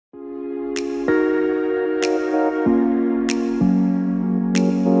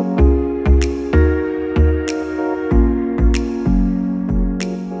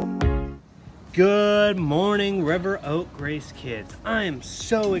Good morning, River Oak Grace kids. I am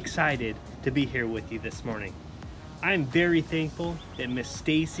so excited to be here with you this morning. I'm very thankful that Miss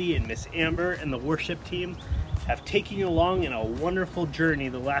Stacy and Miss Amber and the worship team have taken you along in a wonderful journey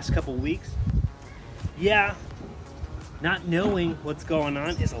the last couple weeks. Yeah, not knowing what's going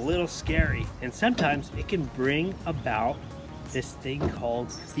on is a little scary, and sometimes it can bring about this thing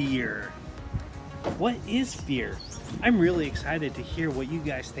called fear. What is fear? I'm really excited to hear what you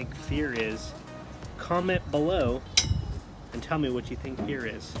guys think fear is. Comment below and tell me what you think fear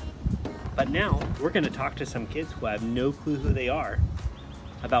is. But now we're going to talk to some kids who have no clue who they are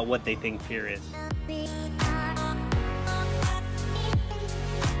about what they think fear is. What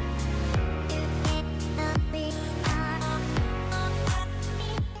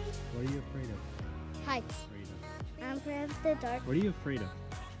are you afraid of? Heights. I'm afraid of the dark. What are you afraid of?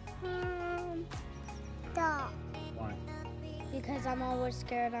 Dark. Why? Because I'm always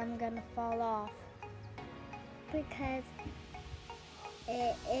scared I'm gonna fall off. Because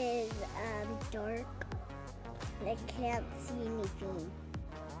it is dark and I can't see anything.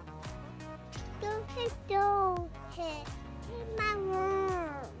 Don't hit my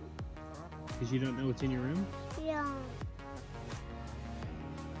room. Because you don't know what's in your room? Yeah.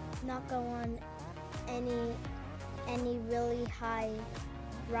 Not go on any really high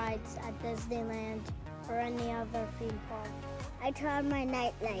rides at Disneyland or any other theme park. I turn on my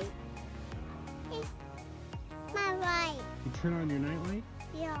night light. My light. You turn on your night light?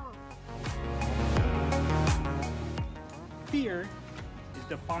 Yeah. Fear is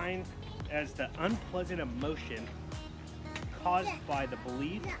defined as the unpleasant emotion caused by the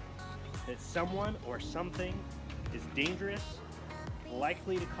belief that someone or something is dangerous,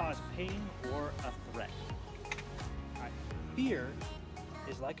 likely to cause pain, or a threat. Fear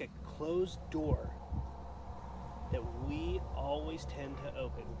is like a closed door that we always tend to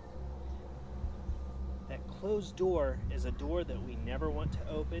open. That closed door is a door that we never want to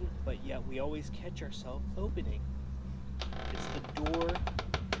open, but yet we always catch ourselves opening. It's the door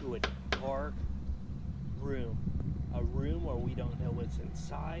to a dark room. A room where we don't know what's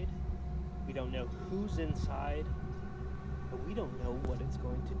inside, we don't know who's inside, but we don't know what it's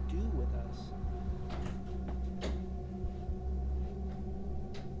going to do with us.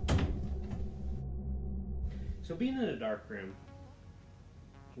 So being in a dark room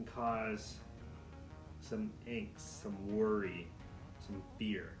can cause some angst, some worry, some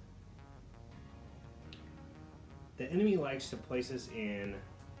fear. The enemy likes to place us in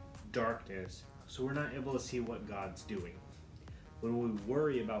darkness so we're not able to see what God's doing. When we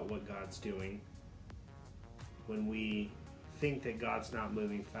worry about what God's doing, when we think that God's not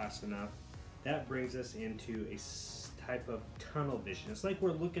moving fast enough, that brings us into a type of tunnel vision. It's like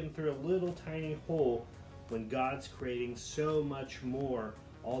we're looking through a little tiny hole when God's creating so much more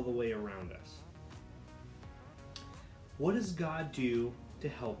all the way around us. What does God do to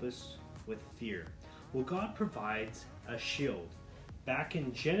help us with fear? Well, God provides a shield. Back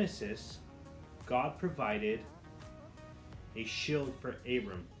in Genesis, God provided a shield for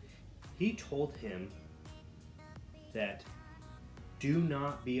Abram. He told him that, "Do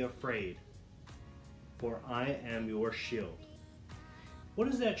not be afraid, for I am your shield." What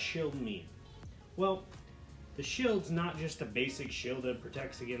does that shield mean? Well, the shield's not just a basic shield that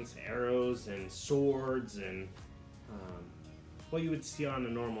protects against arrows and swords and what you would see on a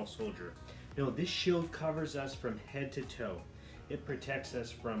normal soldier. No, this shield covers us from head to toe. It protects us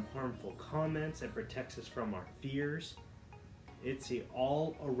from harmful comments. It protects us from our fears. It's an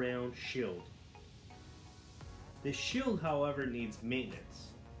all-around shield. This shield, however, needs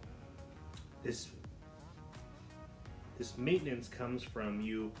maintenance. This maintenance comes from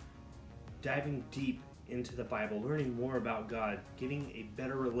you diving deep into the Bible, learning more about God, getting a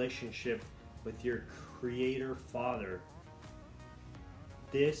better relationship with your Creator Father.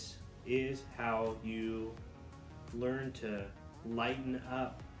 This is how you learn to lighten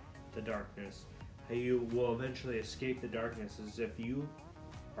up the darkness. How you will eventually escape the darkness is if you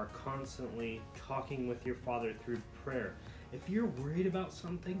are constantly talking with your Father through prayer. If you're worried about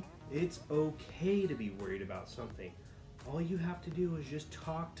something, it's okay to be worried about something. All you have to do is just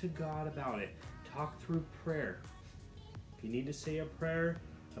talk to God about it. Talk through prayer. If you need to say a prayer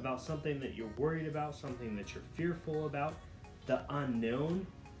about something that you're worried about, something that you're fearful about, the unknown,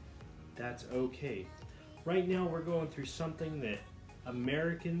 that's okay. Right now we're going through something that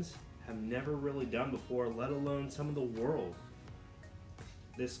Americans have never really done before, let alone some of the world.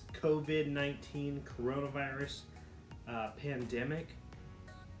 This COVID-19 coronavirus pandemic,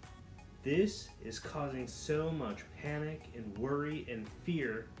 this is causing so much panic and worry and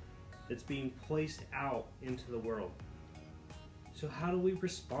fear that's being placed out into the world. So how do we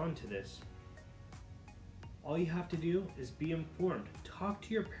respond to this? All you have to do is be informed. Talk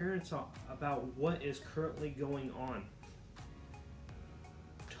to your parents about what is currently going on.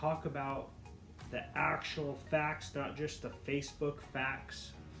 Talk about the actual facts, not just the Facebook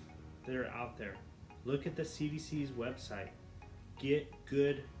facts that are out there. Look at the CDC's website. Get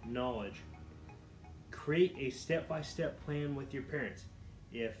good knowledge. Create a step-by-step plan with your parents.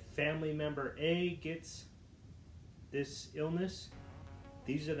 If family member A gets this illness,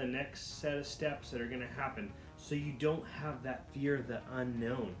 these are the next set of steps that are going to happen, so you don't have that fear of the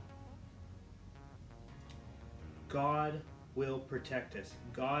unknown. God will protect us.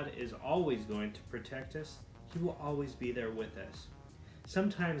 God is always going to protect us. He will always be there with us.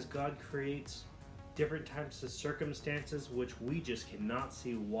 Sometimes God creates different types of circumstances which we just cannot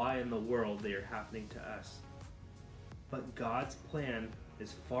see why in the world they are happening to us. But God's plan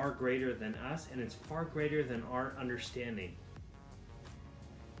is far greater than us, and it's far greater than our understanding.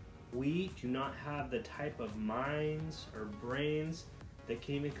 We do not have the type of minds or brains that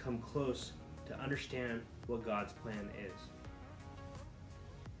can even come close to understand what God's plan is.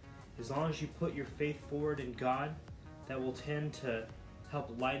 As long as you put your faith forward in God, that will tend to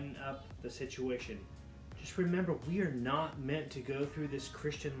help lighten up the situation. Just remember, we are not meant to go through this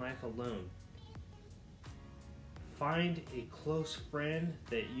Christian life alone. Find a close friend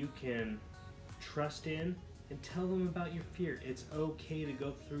that you can trust in and tell them about your fear. It's okay to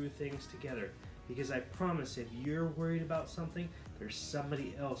go through things together, because I promise if you're worried about something, there's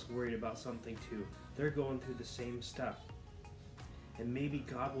somebody else worried about something too. They're going through the same stuff. And maybe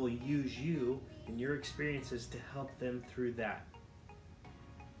God will use you and your experiences to help them through that.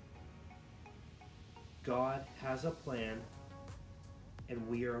 God has a plan, and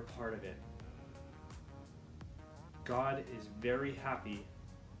we are a part of it. God is very happy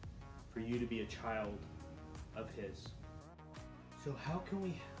for you to be a child of His. So how can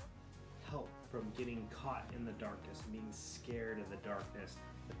we help from getting caught in the darkness and being scared of the darkness,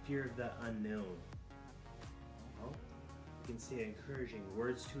 the fear of the unknown? Well, we can say encouraging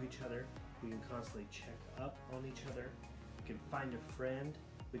words to each other. We can constantly check up on each other. We can find a friend.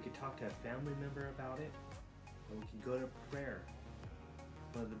 We can talk to a family member about it. And we can go to prayer.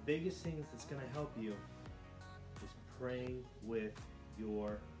 One of the biggest things that's going to help you is praying with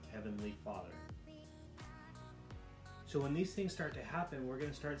your Heavenly Father. So when these things start to happen, we're going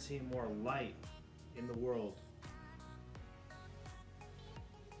to start seeing more light in the world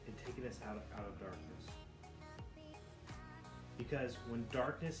and taking us out of darkness. Because when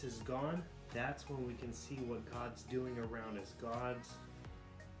darkness is gone, that's when we can see what God's doing around us, God's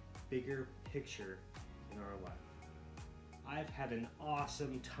bigger picture in our life. I've had an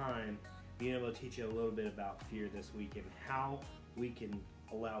awesome time being able to teach you a little bit about fear this week and how we can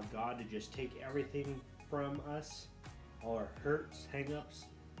allow God to just take everything from us, all our hurts, hang-ups,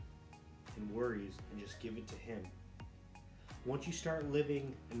 and worries, and just give it to Him. Once you start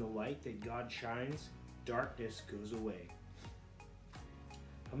living in the light that God shines, darkness goes away.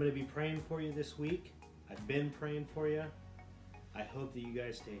 I'm going to be praying for you this week. I've been praying for you. I hope that you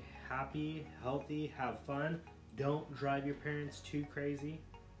guys stay happy, healthy, have fun. Don't drive your parents too crazy.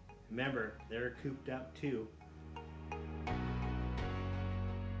 Remember, they're cooped up too.